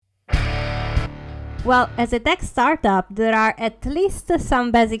Well, as a tech startup, there are at least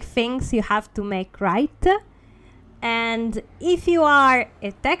some basic things you have to make right. And if you are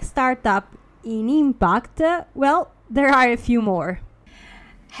a tech startup in impact, well, there are a few more.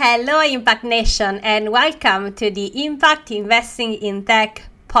 Hello, Impact Nation, and welcome to the Impact Investing in Tech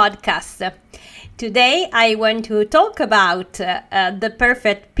podcast. Today, I want to talk about the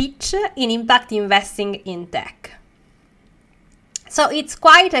perfect pitch in impact investing in tech. So it's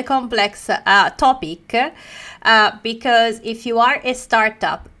quite a complex topic because if you are a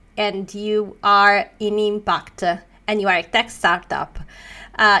startup and you are in impact and you are a tech startup,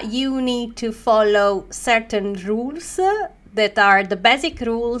 you need to follow certain rules that are the basic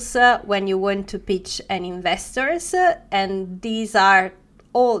rules when you want to pitch an investors, and these are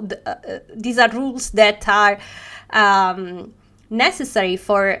rules that are necessary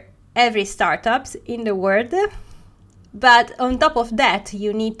for every startups in the world. But on top of that,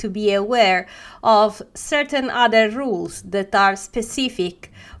 you need to be aware of certain other rules that are specific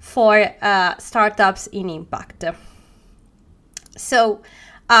for startups in impact. So,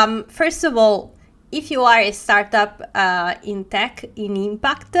 first of all, if you are a startup in tech in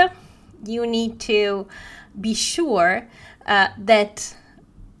impact, you need to be sure that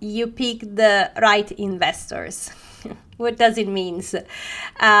you pick the right investors. What does it mean?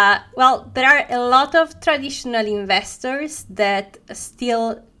 Well, there are a lot of traditional investors that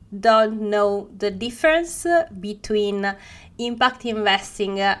still don't know the difference between impact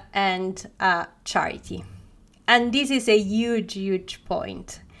investing and charity. And this is a huge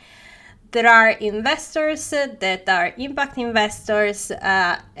point. There are investors that are impact investors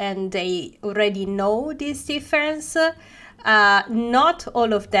and they already know this difference. Not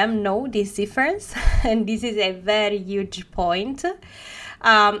all of them know this difference, and this is a very huge point.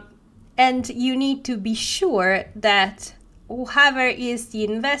 And you need to be sure that whoever is the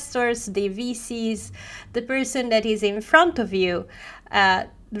investors, the VCs, the person that is in front of you,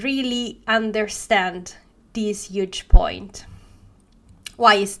 really understand this huge point.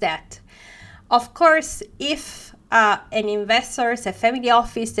 Why is that? Of course, if an investor, a family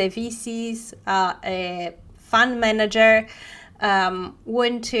office, a VCs, a fund manager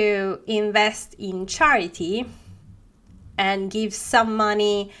want to invest in charity and give some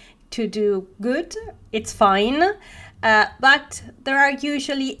money to do good, it's fine. But there are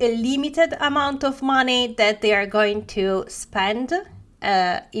usually a limited amount of money that they are going to spend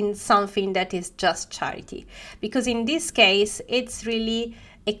in something that is just charity. Because in this case, it's really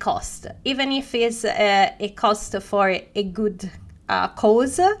a cost. Even if it's a cost for a good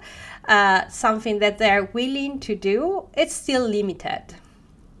cause, something that they're willing to do, it's still limited.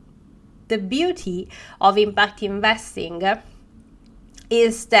 The beauty of impact investing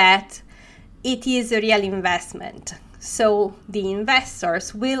is that it is a real investment. So the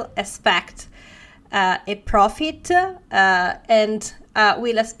investors will expect a profit and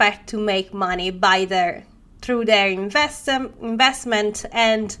will expect to make money through their investment,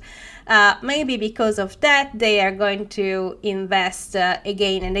 and maybe because of that they are going to invest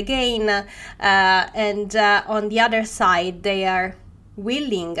again and again, and on the other side they are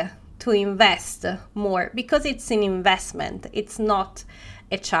willing to invest more because it's an investment, it's not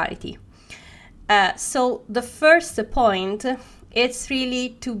a charity. So the first point is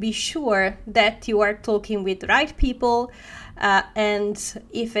really to be sure that you are talking with the right people, and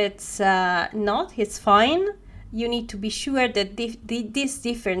if it's not, it's fine. You need to be sure that this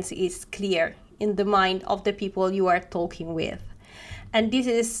difference is clear in the mind of the people you are talking with. And this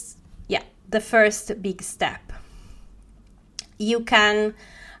is, the first big step. You can,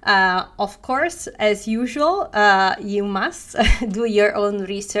 of course, as usual, you must do your own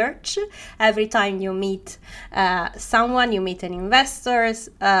research. Every time you meet someone, you meet an investor,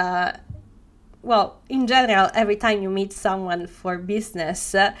 well, in general, every time you meet someone for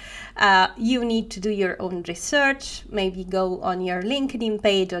business, you need to do your own research, maybe go on your LinkedIn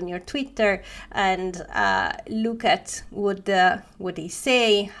page, on your Twitter, and look at what they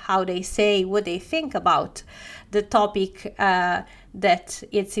say, how they say, what they think about the topic that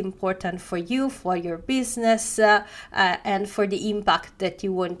it's important for you, for your business, and for the impact that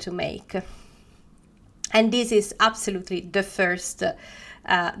you want to make. And this is absolutely the first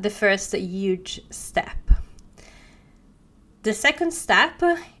huge step. The second step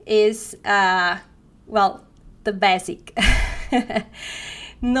is, the basic.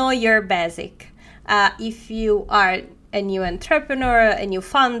 Know your basic. If you are a new entrepreneur, a new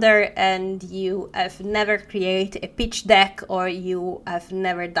founder, and you have never created a pitch deck or you have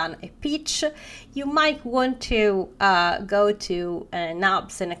never done a pitch, you might want to go to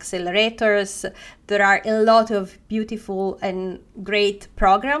NABs and accelerators. There are a lot of beautiful and great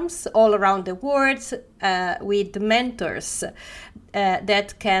programs all around the world with mentors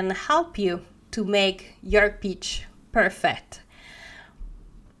that can help you to make your pitch perfect.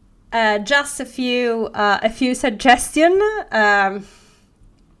 Just a few suggestions.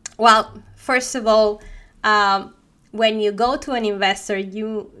 Well, first of all, when you go to an investor,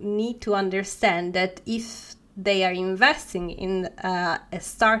 you need to understand that if they are investing in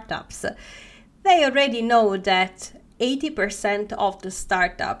startups, they already know that 80% of the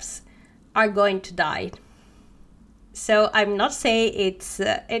startups are going to die. So I'm not saying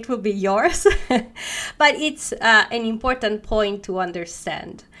it will be yours, but it's an important point to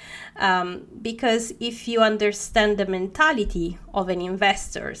understand. Because if you understand the mentality of an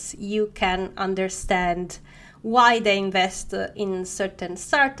investor, you can understand why they invest in certain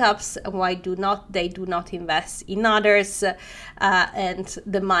startups and why they do not invest in others, and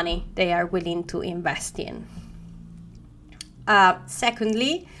the money they are willing to invest in.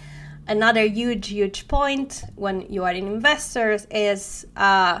 Secondly, another huge point when you are an investor is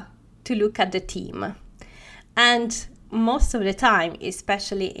to look at the team. And most of the time,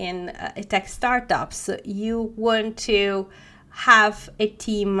 especially in tech startups, you want to have a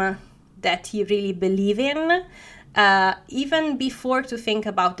team that you really believe in, even before to think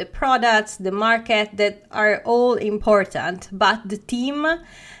about the products, the market, that are all important. But the team,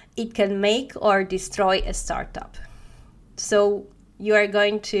 it can make or destroy a startup. So you are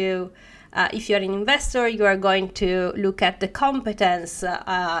going to, if you're an investor, you are going to look at the competence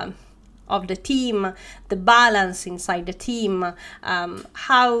of the team, the balance inside the team,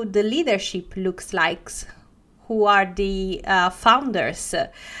 how the leadership looks like, who are the founders.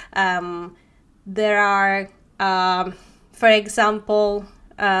 There are, for example,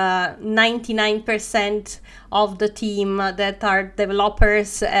 99% of the team that are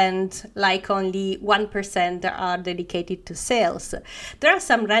developers and like only 1% are dedicated to sales. There are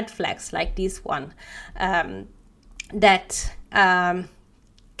some red flags like this one that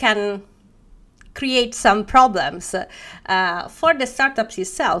can create some problems for the startups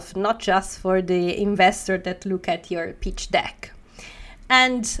itself, not just for the investor that look at your pitch deck.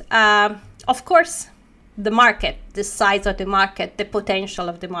 And of course, the market, the size of the market, the potential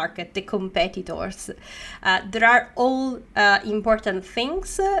of the market, the competitors. There are all important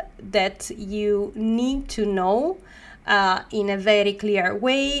things that you need to know in a very clear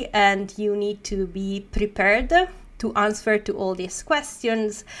way, and you need to be prepared to answer to all these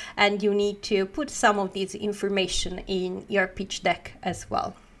questions, and you need to put some of this information in your pitch deck as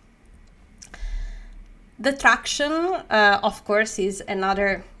well. The traction, of course, is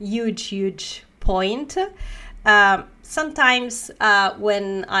another huge point. Sometimes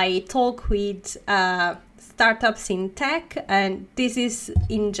when I talk with startups in tech, and this is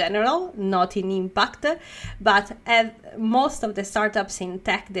in general, not in Impact, but most of the startups in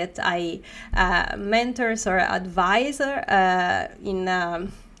tech that I mentors or advise in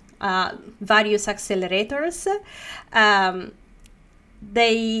various accelerators,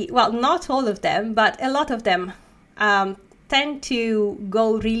 not all of them, but a lot of them tend to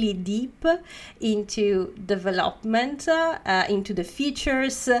go really deep into development, into the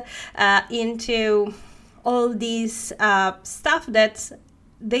features, into all these stuff that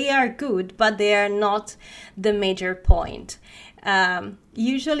they are good, but they are not the major point.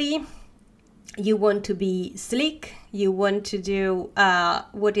 Usually, you want to be slick. You want to do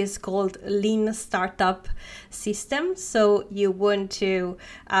what is called lean startup system. So you want to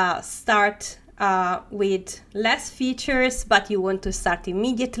start with less features, but you want to start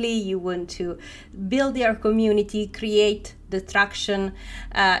immediately. You want to build your community, create the traction,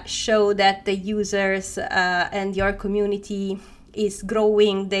 show that the users and your community is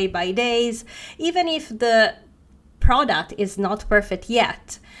growing day by day. Even if the product is not perfect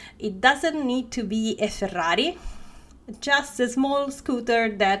yet, it doesn't need to be a Ferrari. Just a small scooter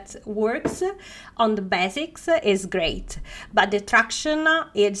that works on the basics is great, but the traction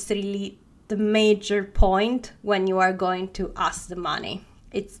is really the major point when you are going to ask the money.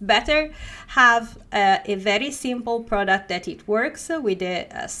 It's better have a very simple product that it works with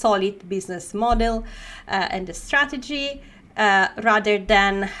a solid business model and a strategy, rather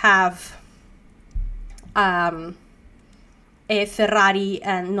than have a Ferrari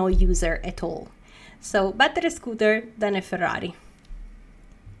and no user at all. So better a scooter than a Ferrari.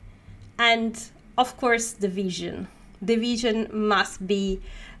 And of course, the vision. The vision must be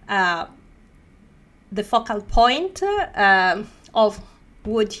the focal point of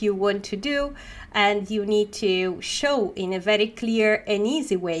what you want to do, and you need to show in a very clear and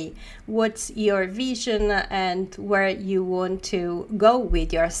easy way what's your vision and where you want to go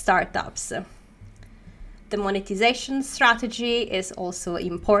with your startups. The monetization strategy is also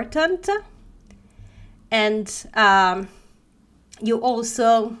important, and you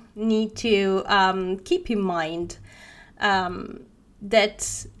also need to keep in mind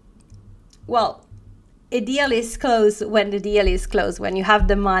that, well, a deal is closed when the deal is closed, when you have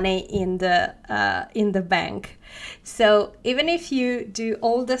the money in the bank. So even if you do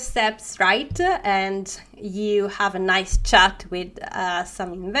all the steps right and you have a nice chat with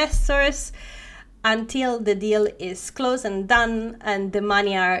some investors, until the deal is closed and done and the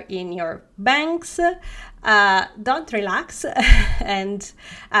money are in your banks, don't relax and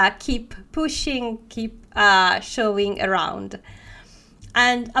keep pushing, keep showing around.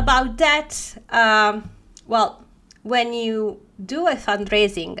 And about that, well, when you do a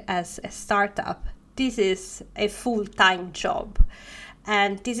fundraising as a startup, this is a full-time job.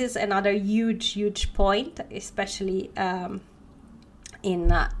 And this is another huge point, especially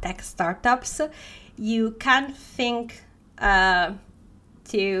in tech startups. You can't think to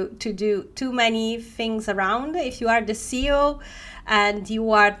do too many things around. If you are the CEO and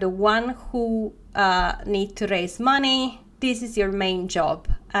you are the one who need to raise money, this is your main job,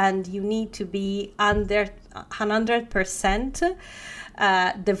 and you need to be 100%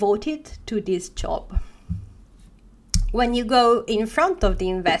 devoted to this job. When you go in front of the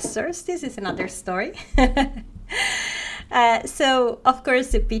investors, this is another story. So, of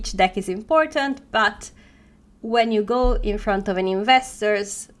course, the pitch deck is important, but when you go in front of an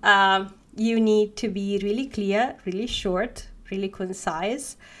investors, you need to be really clear, really short, really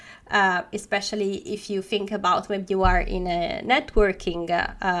concise, especially if you think about when you are in a networking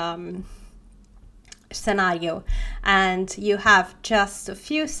scenario and you have just a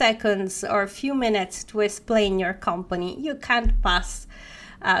few seconds or a few minutes to explain your company. You can't pass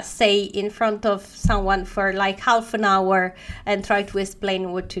say in front of someone for like half an hour and try to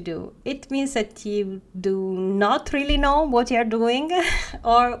explain what to do. It means that you do not really know what you're doing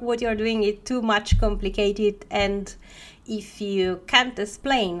or what you're doing is too much complicated, and if you can't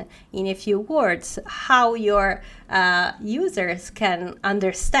explain in a few words how your users can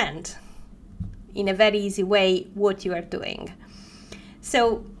understand in a very easy way what you are doing.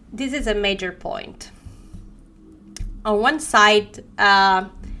 So this is a major point. On one side,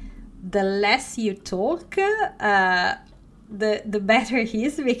 the less you talk, the better it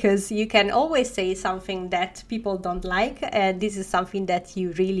is, because you can always say something that people don't like, and this is something that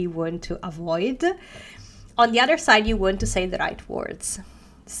you really want to avoid. On the other side, you want to say the right words.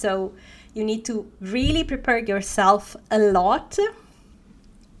 So you need to really prepare yourself a lot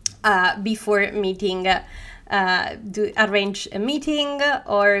before meeting, arrange a meeting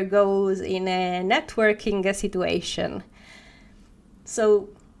or goes in a networking situation. So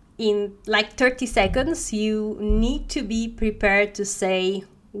in like 30 seconds, you need to be prepared to say,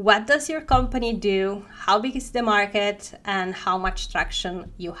 what does your company do? How big is the market? And how much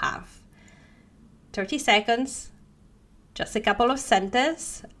traction you have? 30 seconds, just a couple of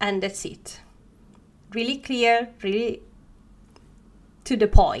sentences, and that's it. Really clear, really to the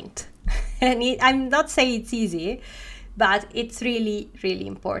point. And I'm not saying it's easy, but it's really, really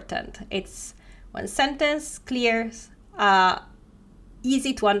important. It's one sentence, clear,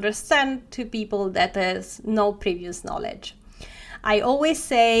 easy to understand to people that has no previous knowledge. I always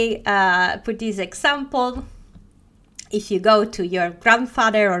say, put this example, if you go to your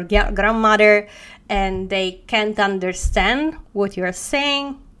grandfather or grandmother and they can't understand what you're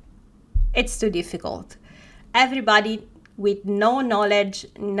saying, it's too difficult. Everybody with no knowledge,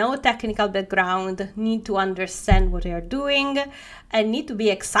 no technical background, need to understand what you're doing and need to be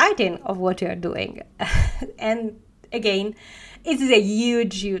excited of what you're doing. And again, it is a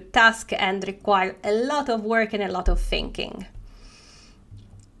huge task and require a lot of work and a lot of thinking.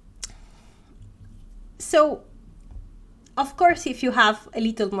 So, of course, if you have a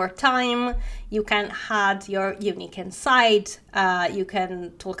little more time, you can add your unique insight. You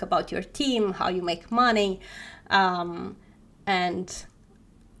can talk about your team, how you make money, and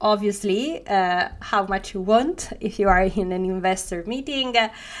obviously how much you want if you are in an investor meeting.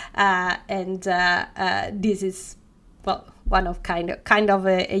 This is one of kind of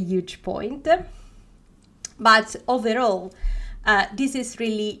a huge point. But overall, this is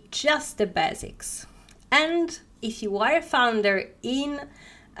really just the basics. And if you are a founder in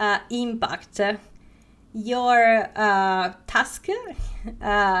impact, your task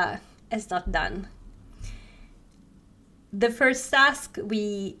is not done. The first task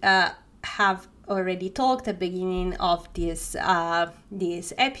we have already talked at the beginning of this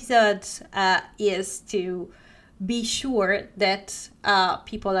episode is to be sure that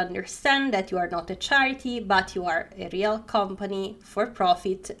people understand that you are not a charity, but you are a real company for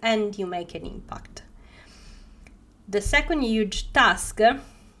profit and you make an impact. The second huge task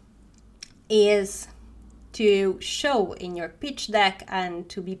is to show in your pitch deck and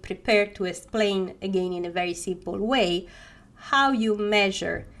to be prepared to explain again in a very simple way how you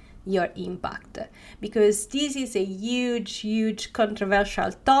measure your impact, because this is a huge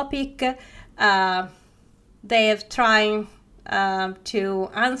controversial topic. They have tried to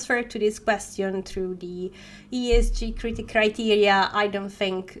answer to this question through the ESG criteria. I don't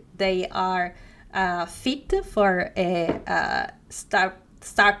think they are fit for a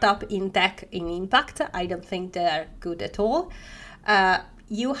startup in tech in impact. I don't think they are good at all.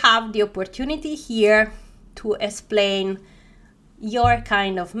 You have the opportunity here to explain your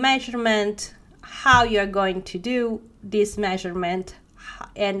kind of measurement, how you're going to do this measurement,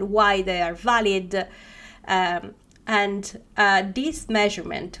 and why they are valid. And this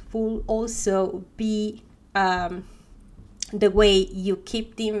measurement will also be the way you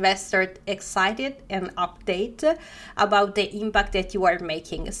keep the investor excited and update about the impact that you are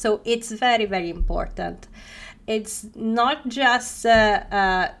making. So it's very important. It's not just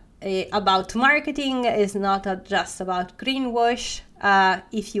about marketing, it's not just about greenwash.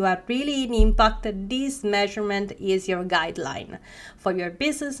 If you are really in impact, this measurement is your guideline for your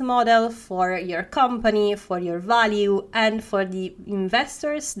business model, for your company, for your value, and for the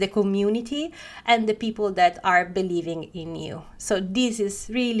investors, the community, and the people that are believing in you. So this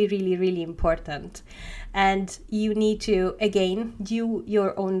is really important. And you need to, again, do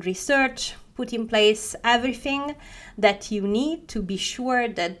your own research, put in place everything that you need to be sure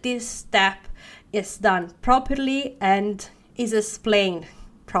that this step is done properly and is explained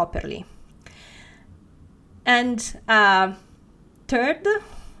properly. And third,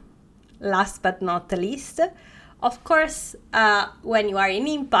 last but not least, of course, when you are in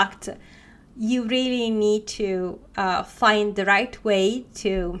impact, you really need to find the right way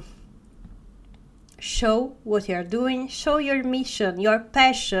to show what you're doing, show your mission, your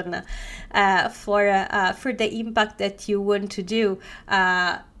passion for the impact that you want to do.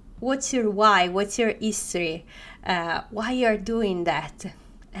 What's your why? What's your history? Why you're doing that?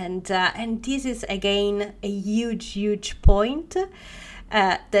 And this is again a huge point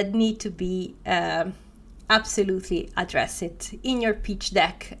that need to be absolutely addressed in your pitch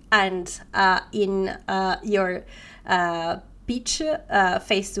deck and in your pitch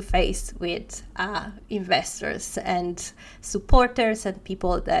face to face with investors and supporters and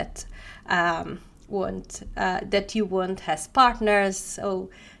people that that you want as partners.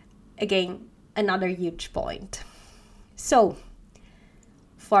 So again, another huge point. So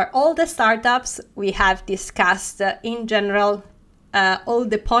for all the startups, we have discussed in general all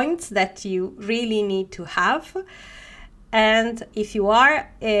the points that you really need to have. And if you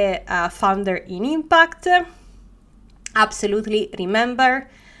are a founder in impact, absolutely remember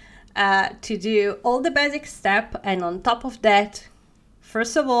to do all the basic steps, and on top of that,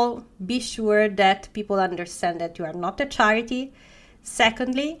 first of all, be sure that people understand that you are not a charity.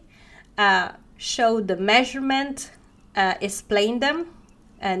 Secondly, show the measurement, explain them,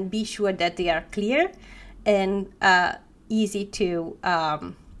 and be sure that they are clear and easy to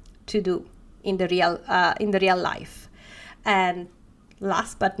do in the real life. And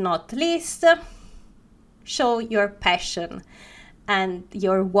last but not least, show your passion and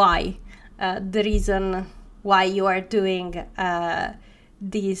your why, the reason why you are doing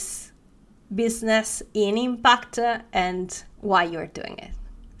this business in impact and why you're doing it.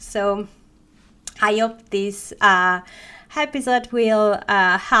 So I hope this episode will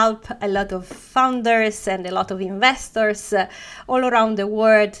help a lot of founders and a lot of investors all around the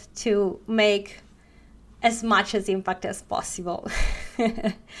world to make as much as impact as possible.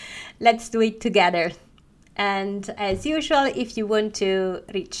 Let's do it together. And as usual, if you want to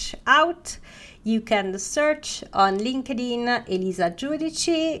reach out, you can search on LinkedIn Elisa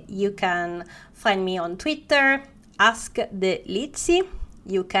Giudici. You can find me on Twitter, Ask the Lizzy.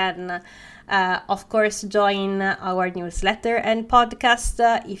 You can, of course, join our newsletter and podcast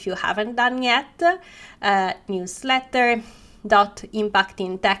if you haven't done yet.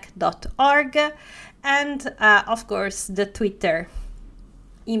 Newsletter.impactintech.org, and of course the Twitter,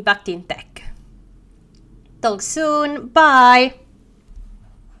 Impact in Tech. Talk soon. Bye.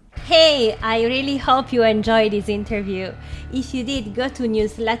 Hey, I really hope you enjoyed this interview. If you did, go to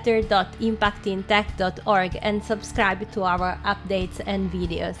newsletter.impactintech.org and subscribe to our updates and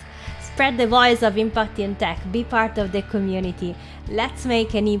videos. Spread the voice of impact in tech. Be part of the community. Let's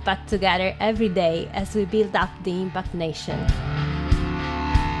make an impact together every day as we build up the Impact Nation.